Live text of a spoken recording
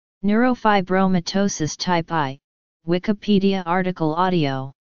Neurofibromatosis type I, Wikipedia article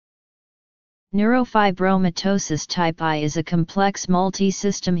audio. Neurofibromatosis type I is a complex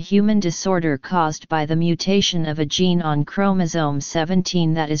multi-system human disorder caused by the mutation of a gene on chromosome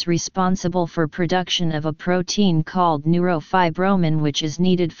 17 that is responsible for production of a protein called neurofibromin, which is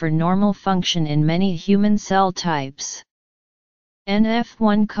needed for normal function in many human cell types.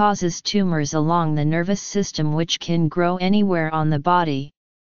 NF1 causes tumors along the nervous system which can grow anywhere on the body.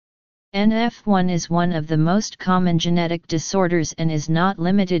 NF1 is one of the most common genetic disorders and is not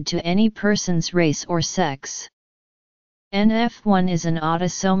limited to any person's race or sex. NF1 is an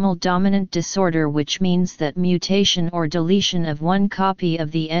autosomal dominant disorder, which means that mutation or deletion of one copy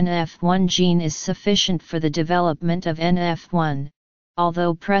of the NF1 gene is sufficient for the development of NF1,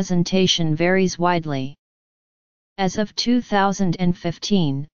 although presentation varies widely. As of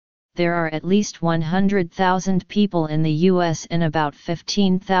 2015, there are at least 100,000 people in the US and about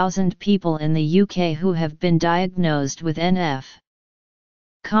 15,000 people in the UK who have been diagnosed with NF.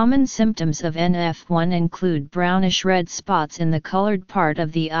 Common symptoms of NF1 include brownish-red spots in the colored part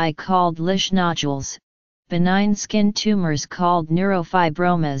of the eye called Lisch nodules, benign skin tumors called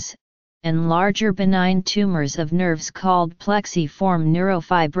neurofibromas, and larger benign tumors of nerves called plexiform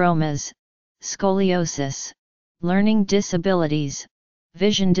neurofibromas, scoliosis, learning disabilities,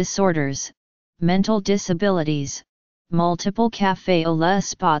 vision disorders, mental disabilities, multiple café au lait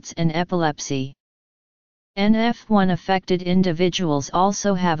spots and epilepsy. NF1 affected individuals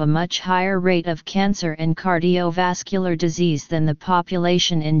also have a much higher rate of cancer and cardiovascular disease than the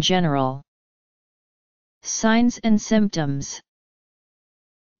population in general. Signs and symptoms: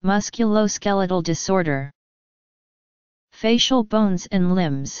 musculoskeletal disorder, facial bones and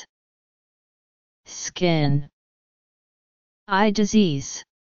limbs, skin, eye disease,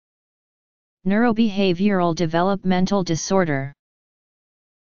 neurobehavioral developmental disorder,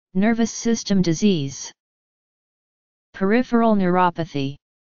 nervous system disease, peripheral neuropathy,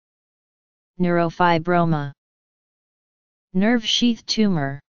 neurofibroma, nerve sheath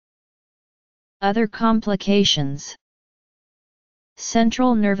tumor, other complications,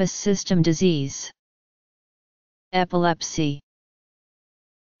 central nervous system disease, epilepsy,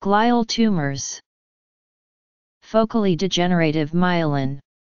 glial tumors, focally degenerative myelin,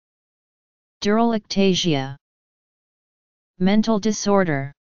 dural ectasia, mental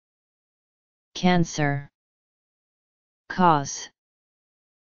disorder, cancer. Cause: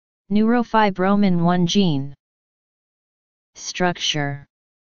 neurofibromin 1 gene. Structure: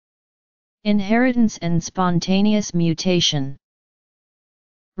 inheritance and spontaneous mutation.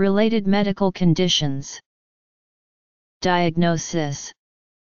 Related medical conditions. Diagnosis: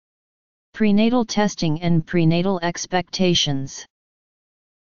 prenatal testing and prenatal expectations.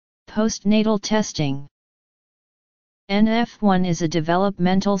 Postnatal testing. NF1 is a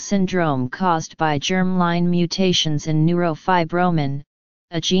developmental syndrome caused by germline mutations in neurofibromin,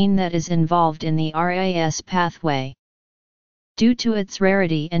 a gene that is involved in the RAS pathway. Due to its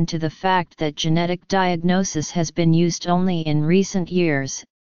rarity and to the fact that genetic diagnosis has been used only in recent years,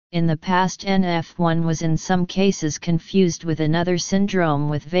 in the past NF1 was in some cases confused with another syndrome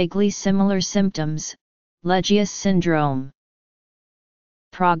with vaguely similar symptoms, Legius syndrome.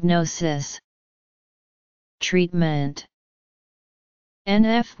 Prognosis. Treatment.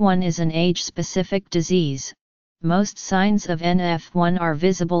 NF1 is an age-specific disease. Most signs of NF1 are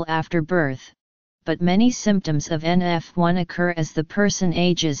visible after birth, but many symptoms of NF1 occur as the person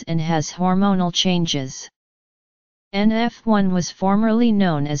ages and has hormonal changes. NF1 was formerly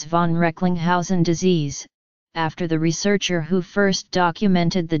known as von Recklinghausen disease, after the researcher who first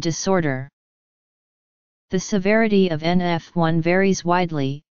documented the disorder. The severity of NF1 varies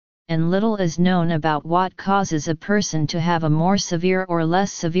widely, and little is known about what causes a person to have a more severe or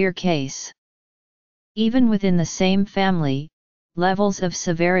less severe case. Even within the same family, levels of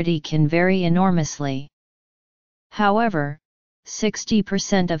severity can vary enormously. However,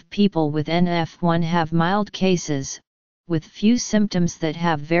 60% of people with NF1 have mild cases, with few symptoms that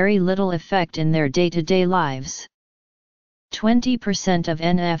have very little effect in their day-to-day lives. 20% of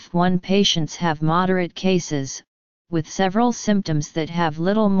NF1 patients have moderate cases, with several symptoms that have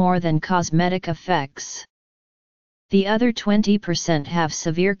little more than cosmetic effects. The other 20% have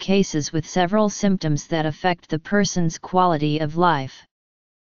severe cases with several symptoms that affect the person's quality of life.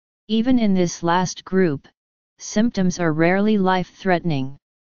 Even in this last group, symptoms are rarely life-threatening.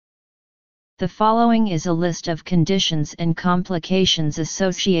 The following is a list of conditions and complications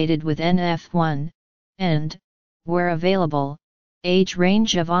associated with NF1, and, where available, age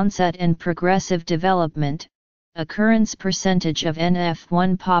range of onset and progressive development, occurrence percentage of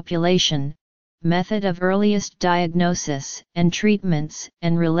NF1 population, method of earliest diagnosis and treatments,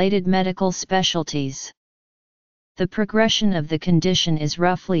 and related medical specialties. The progression of the condition is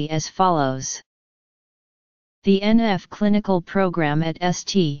roughly as follows. The NF clinical program at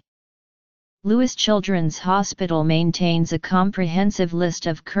St. Louis Children's Hospital maintains a comprehensive list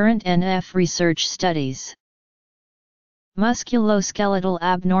of current NF research studies. Musculoskeletal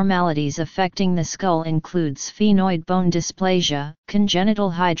abnormalities affecting the skull include sphenoid bone dysplasia,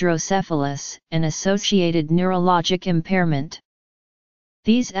 congenital hydrocephalus, and associated neurologic impairment.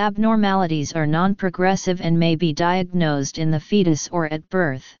 These abnormalities are non-progressive and may be diagnosed in the fetus or at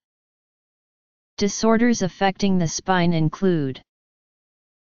birth. Disorders affecting the spine include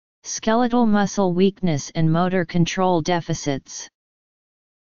skeletal muscle weakness and motor control deficits.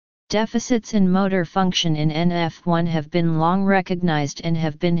 Deficits in motor function in NF1 have been long recognized and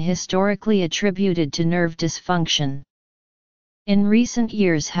have been historically attributed to nerve dysfunction. In recent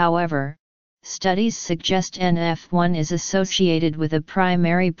years, however, studies suggest NF1 is associated with a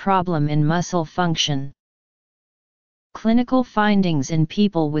primary problem in muscle function. Clinical findings in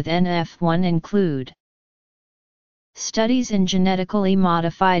people with NF1 include: studies in genetically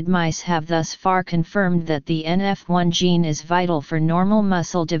modified mice have thus far confirmed that the NF1 gene is vital for normal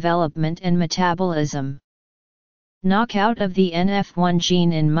muscle development and metabolism. Knockout of the NF1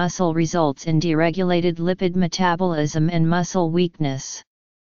 gene in muscle results in deregulated lipid metabolism and muscle weakness.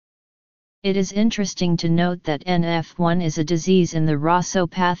 It is interesting to note that NF1 is a disease in the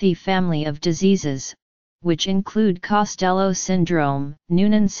Rossopathy family of diseases, which include Costello syndrome,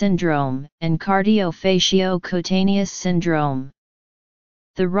 Noonan syndrome, and cardiofaciocutaneous syndrome.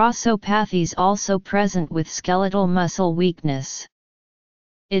 The Rossopathy is also present with skeletal muscle weakness.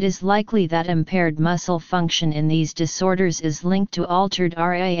 It is likely that impaired muscle function in these disorders is linked to altered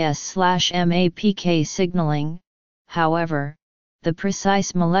RAS/MAPK signaling. However, the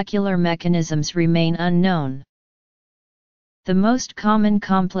precise molecular mechanisms remain unknown. The most common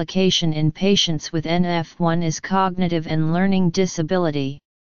complication in patients with NF1 is cognitive and learning disability.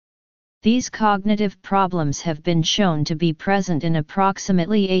 These cognitive problems have been shown to be present in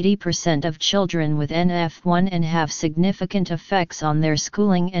approximately 80% of children with NF1 and have significant effects on their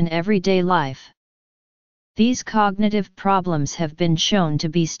schooling and everyday life. These cognitive problems have been shown to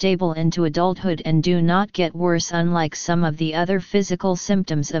be stable into adulthood and do not get worse, unlike some of the other physical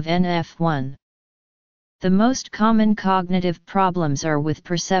symptoms of NF1. The most common cognitive problems are with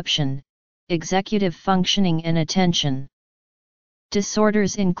perception, executive functioning and attention.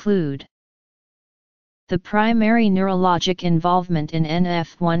 Disorders include: the primary neurologic involvement in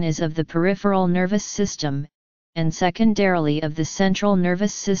NF1 is of the peripheral nervous system, and secondarily of the central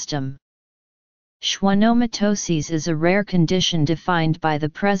nervous system. Schwannomatoses is a rare condition defined by the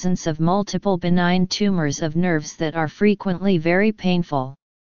presence of multiple benign tumors of nerves that are frequently very painful.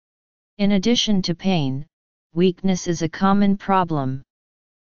 In addition to pain, weakness is a common problem.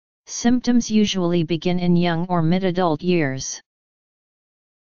 Symptoms usually begin in young or mid-adult years.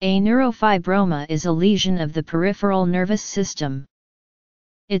 A neurofibroma is a lesion of the peripheral nervous system.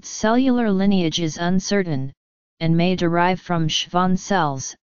 Its cellular lineage is uncertain, and may derive from Schwann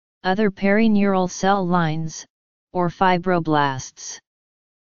cells, other perineural cell lines, or fibroblasts.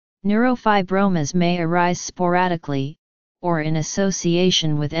 Neurofibromas may arise sporadically, or in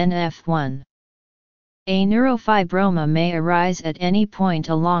association with NF1. A neurofibroma may arise at any point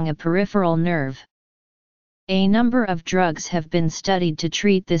along a peripheral nerve. A number of drugs have been studied to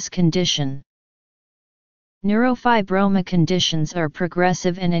treat this condition. Neurofibroma conditions are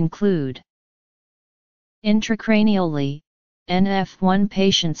progressive and include: intracranially, NF1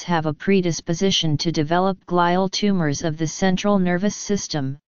 patients have a predisposition to develop glial tumors of the central nervous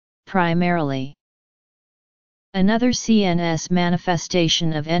system, primarily. Another CNS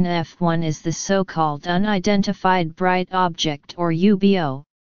manifestation of NF1 is the so-called unidentified bright object or UBO,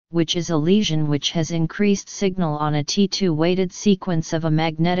 which is a lesion which has increased signal on a T2-weighted sequence of a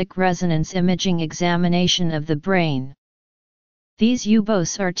magnetic resonance imaging examination of the brain. These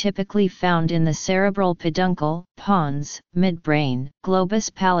UBOs are typically found in the cerebral peduncle, pons, midbrain, globus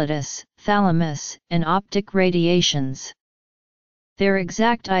pallidus, thalamus, and optic radiations. Their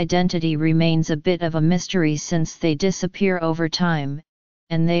exact identity remains a bit of a mystery since they disappear over time,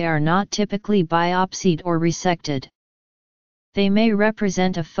 and they are not typically biopsied or resected. They may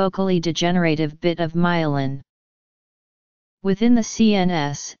represent a focally degenerative bit of myelin. Within the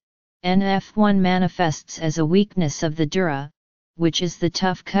CNS, NF1 manifests as a weakness of the dura, which is the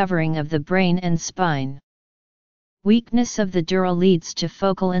tough covering of the brain and spine. Weakness of the dura leads to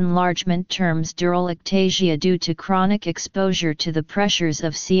focal enlargement terms dural ectasia due to chronic exposure to the pressures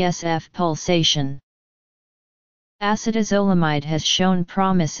of CSF pulsation. Acetazolamide has shown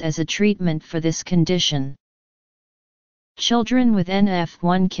promise as a treatment for this condition. Children with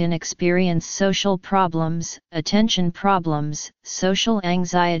NF1 can experience social problems, attention problems, social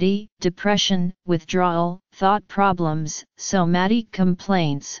anxiety, depression, withdrawal, thought problems, somatic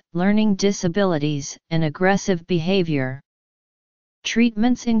complaints, learning disabilities, and aggressive behavior.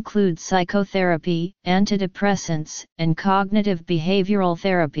 Treatments include psychotherapy, antidepressants, and cognitive behavioral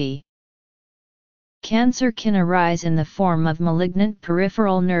therapy. Cancer can arise in the form of malignant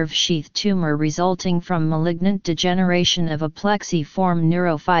peripheral nerve sheath tumor resulting from malignant degeneration of a plexiform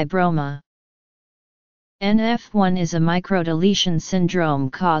neurofibroma. NF1 is a microdeletion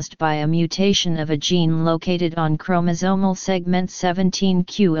syndrome caused by a mutation of a gene located on chromosomal segment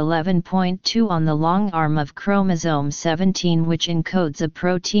 17q11.2 on the long arm of chromosome 17, which encodes a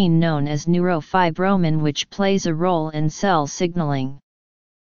protein known as neurofibromin, which plays a role in cell signaling.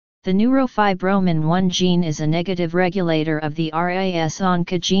 The neurofibromin 1 gene is a negative regulator of the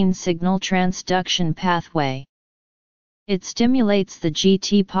RAS-oncogene signal transduction pathway. It stimulates the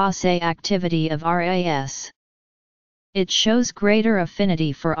GT-PASE activity of RAS. It shows greater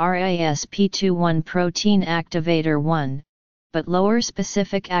affinity for RAS-P21 protein activator 1, but lower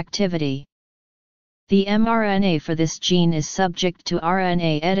specific activity. The mRNA for this gene is subject to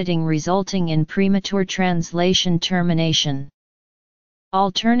RNA editing, resulting in premature translation termination.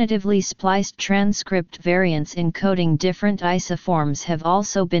 Alternatively, spliced transcript variants encoding different isoforms have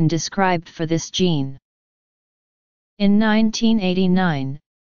also been described for this gene. In 1989,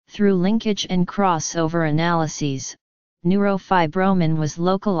 through linkage and crossover analyses, neurofibromin was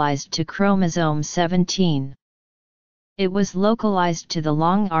localized to chromosome 17. It was localized to the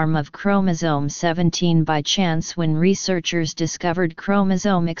long arm of chromosome 17 by chance when researchers discovered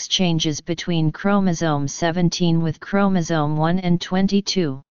chromosome exchanges between chromosome 17 with chromosome 1 and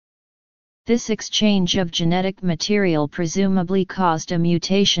 22. This exchange of genetic material presumably caused a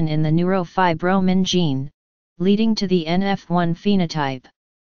mutation in the neurofibromin gene, leading to the NF1 phenotype.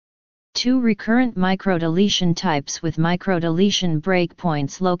 Two recurrent microdeletion types with microdeletion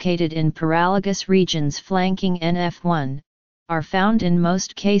breakpoints located in paralogous regions flanking NF1 are found in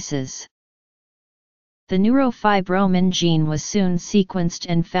most cases. The neurofibromin gene was soon sequenced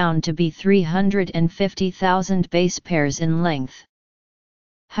and found to be 350,000 base pairs in length.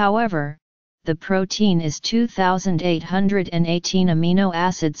 However, the protein is 2,818 amino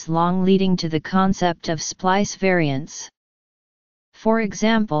acids long, leading to the concept of splice variants. For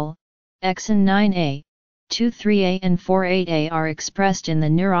example, exon 9A, 23A and 48A are expressed in the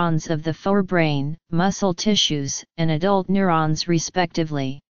neurons of the forebrain, muscle tissues, and adult neurons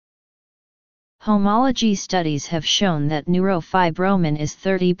respectively. Homology studies have shown that neurofibromin is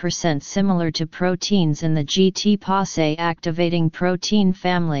 30% similar to proteins in the GT-PASE activating protein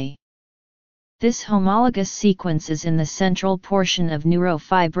family. This homologous sequence is in the central portion of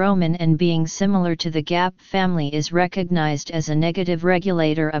neurofibromin, and being similar to the GAP family is recognized as a negative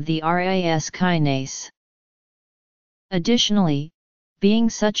regulator of the RAS kinase. Additionally, being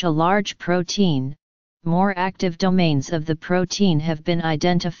such a large protein, more active domains of the protein have been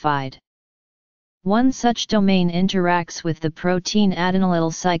identified. One such domain interacts with the protein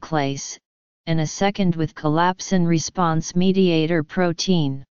adenylyl cyclase, and a second with collapsin response mediator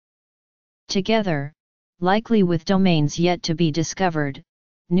protein. Together, likely with domains yet to be discovered,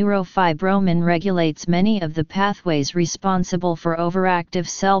 neurofibromin regulates many of the pathways responsible for overactive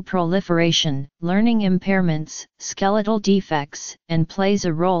cell proliferation, learning impairments, skeletal defects, and plays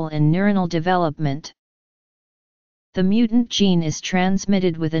a role in neuronal development. The mutant gene is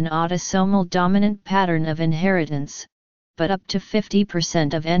transmitted with an autosomal dominant pattern of inheritance, but up to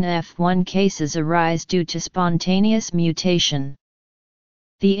 50% of NF1 cases arise due to spontaneous mutation.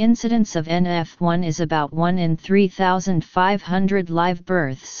 The incidence of NF1 is about 1 in 3,500 live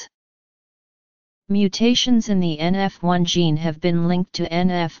births. Mutations in the NF1 gene have been linked to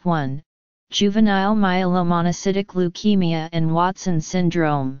NF1, juvenile myelomonocytic leukemia, and Watson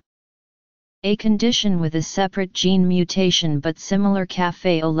syndrome. A condition with a separate gene mutation but similar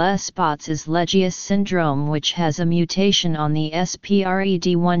café au lait spots is Legius syndrome, which has a mutation on the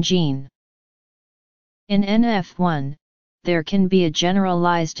SPRED1 gene. In NF1, there can be a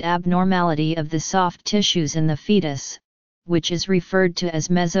generalized abnormality of the soft tissues in the fetus, which is referred to as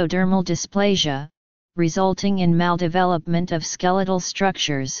mesodermal dysplasia, resulting in maldevelopment of skeletal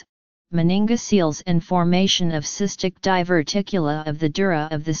structures, meningocele, and formation of cystic diverticula of the dura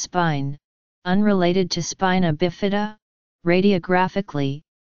of the spine. Unrelated to spina bifida, radiographically,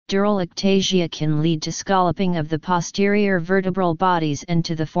 dural ectasia can lead to scalloping of the posterior vertebral bodies and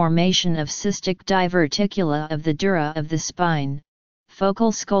to the formation of cystic diverticula of the dura of the spine,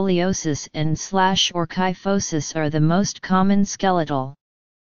 focal scoliosis and/or kyphosis are the most common skeletal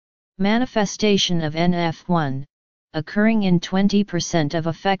manifestation of NF1, occurring in 20% of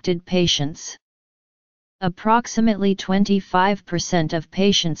affected patients. Approximately 25% of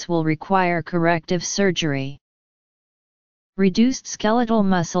patients will require corrective surgery. Reduced skeletal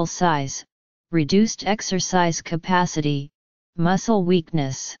muscle size, reduced exercise capacity, muscle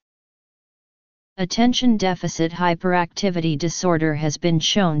weakness. Attention deficit hyperactivity disorder has been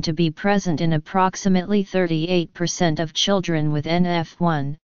shown to be present in approximately 38% of children with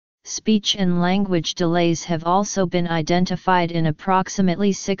NF1. Speech and language delays have also been identified in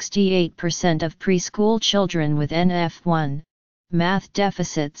approximately 68% of preschool children with NF1. Math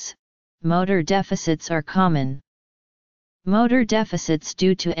deficits, motor deficits are common. Motor deficits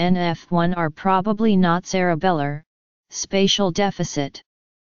due to NF1 are probably not cerebellar. Spatial deficit.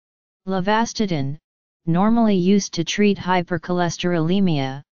 Levastidine, normally used to treat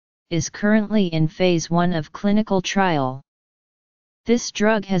hypercholesterolemia, is currently in phase 1 of clinical trial. This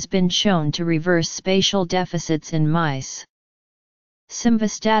drug has been shown to reverse spatial deficits in mice.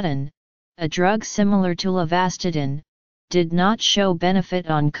 Simvastatin, a drug similar to levastidine, did not show benefit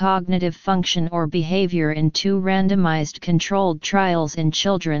on cognitive function or behavior in 2 randomized controlled trials in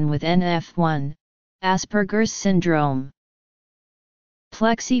children with NF1, Asperger's syndrome.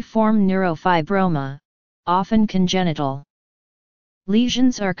 Plexiform neurofibroma, often congenital.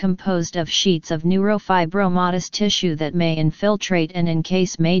 Lesions are composed of sheets of neurofibromatous tissue that may infiltrate and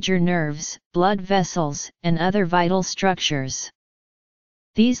encase major nerves, blood vessels, and other vital structures.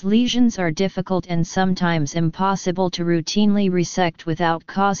 These lesions are difficult and sometimes impossible to routinely resect without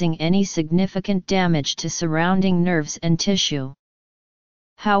causing any significant damage to surrounding nerves and tissue.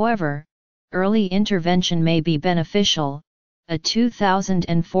 However, early intervention may be beneficial. A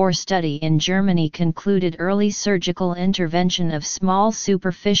 2004 study in Germany concluded early surgical intervention of small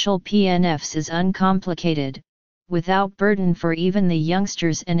superficial PNFs is uncomplicated, without burden for even the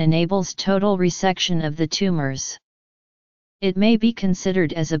youngsters, and enables total resection of the tumors. It may be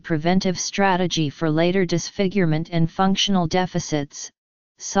considered as a preventive strategy for later disfigurement and functional deficits.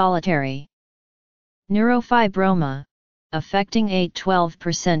 Solitary neurofibroma, affecting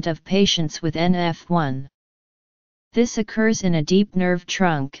 8–12% of patients with NF1. This occurs in a deep nerve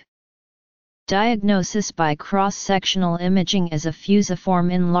trunk. Diagnosis by cross-sectional imaging as a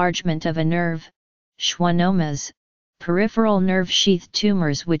fusiform enlargement of a nerve, schwannomas, peripheral nerve sheath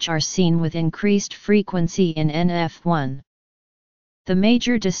tumors which are seen with increased frequency in NF1. The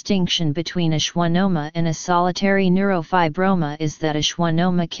major distinction between a schwannoma and a solitary neurofibroma is that a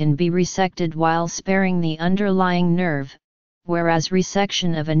schwannoma can be resected while sparing the underlying nerve, whereas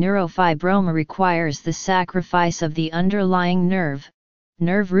resection of a neurofibroma requires the sacrifice of the underlying nerve.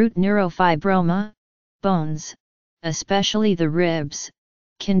 Nerve root neurofibroma, bones, especially the ribs,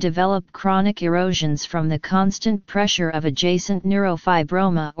 can develop chronic erosions from the constant pressure of adjacent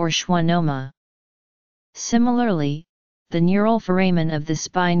neurofibroma or schwannoma. Similarly, the neural foramen of the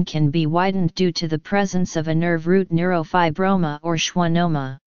spine can be widened due to the presence of a nerve root neurofibroma or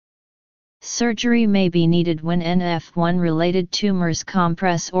schwannoma. Surgery may be needed when NF1-related tumors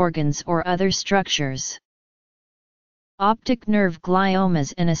compress organs or other structures. Optic nerve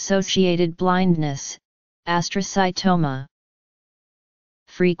gliomas and associated blindness, astrocytoma.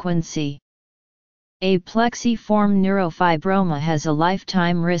 Frequency. A plexiform neurofibroma has a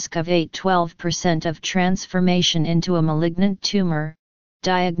lifetime risk of 8–12% of transformation into a malignant tumor.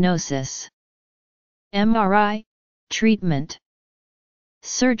 Diagnosis. MRI, treatment.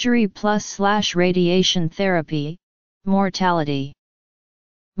 Surgery plus/radiation therapy. Mortality.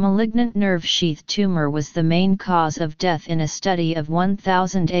 Malignant nerve sheath tumor was the main cause of death in a study of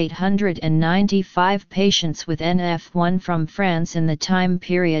 1,895 patients with NF1 from France in the time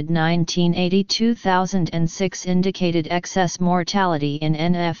period 1980–2006. Indicated excess mortality in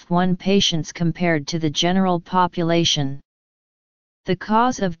NF1 patients compared to the general population. The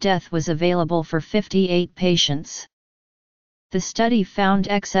cause of death was available for 58 patients. The study found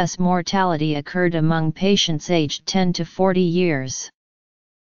excess mortality occurred among patients aged 10 to 40 years.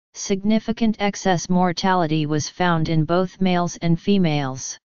 Significant excess mortality was found in both males and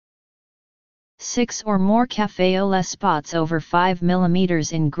females. 6 or more caféola spots over 5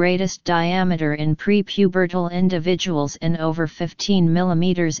 mm in greatest diameter in prepubertal individuals and over 15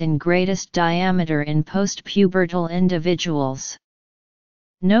 mm in greatest diameter in postpubertal individuals.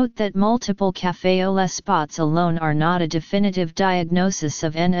 Note that multiple caféola spots alone are not a definitive diagnosis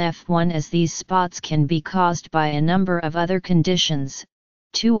of NF1, as these spots can be caused by a number of other conditions,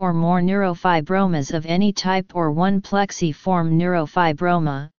 2 or more neurofibromas of any type or one plexiform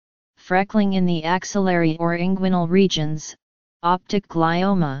neurofibroma, freckling in the axillary or inguinal regions, optic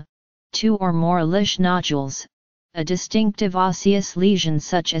glioma, 2 or more Lisch nodules, a distinctive osseous lesion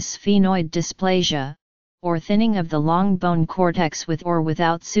such as sphenoid dysplasia, or thinning of the long bone cortex with or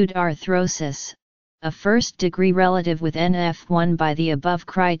without pseudarthrosis, a first-degree relative with NF1 by the above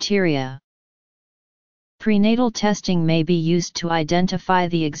criteria. Prenatal testing may be used to identify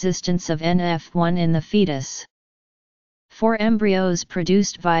the existence of NF1 in the fetus. For embryos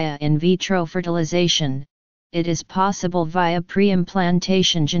produced via in vitro fertilization, it is possible via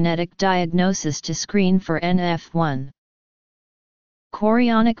pre-implantation genetic diagnosis to screen for NF1.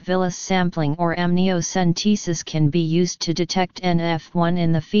 Chorionic villus sampling or amniocentesis can be used to detect NF1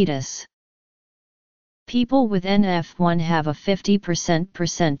 in the fetus. People with NF1 have a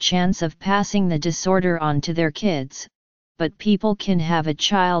 50% chance of passing the disorder on to their kids, but people can have a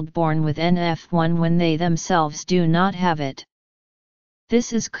child born with NF1 when they themselves do not have it.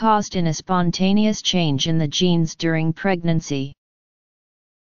 This is caused in a spontaneous change in the genes during pregnancy.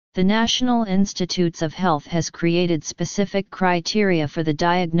 The National Institutes of Health has created specific criteria for the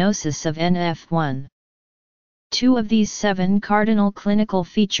diagnosis of NF1. 2 of these 7 cardinal clinical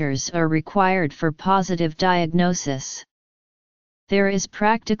features are required for positive diagnosis. There is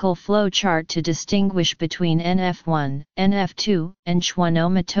practical flowchart to distinguish between NF1, NF2, and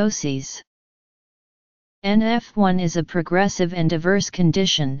schwannomatoses. NF1 is a progressive and diverse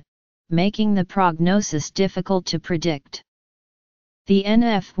condition, making the prognosis difficult to predict. The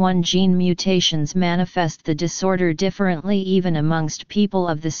NF1 gene mutations manifest the disorder differently even amongst people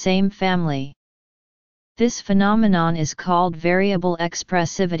of the same family. This phenomenon is called variable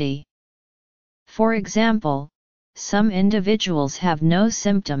expressivity. For example, some individuals have no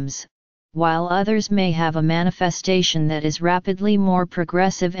symptoms, while others may have a manifestation that is rapidly more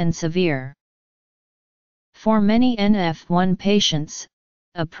progressive and severe. For many NF1 patients,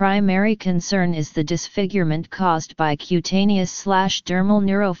 a primary concern is the disfigurement caused by cutaneous/dermal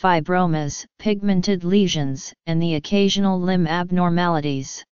neurofibromas, pigmented lesions, and the occasional limb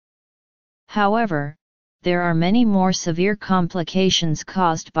abnormalities. However, there are many more severe complications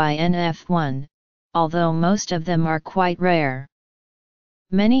caused by NF1, although most of them are quite rare.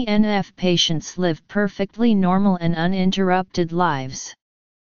 Many NF patients live perfectly normal and uninterrupted lives.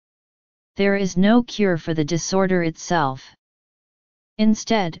 There is no cure for the disorder itself.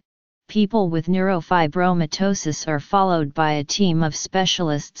 Instead, people with neurofibromatosis are followed by a team of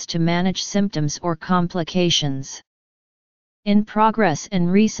specialists to manage symptoms or complications. In progress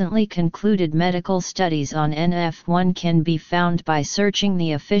and recently concluded medical studies on NF1 can be found by searching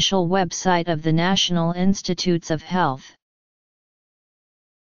the official website of the National Institutes of Health.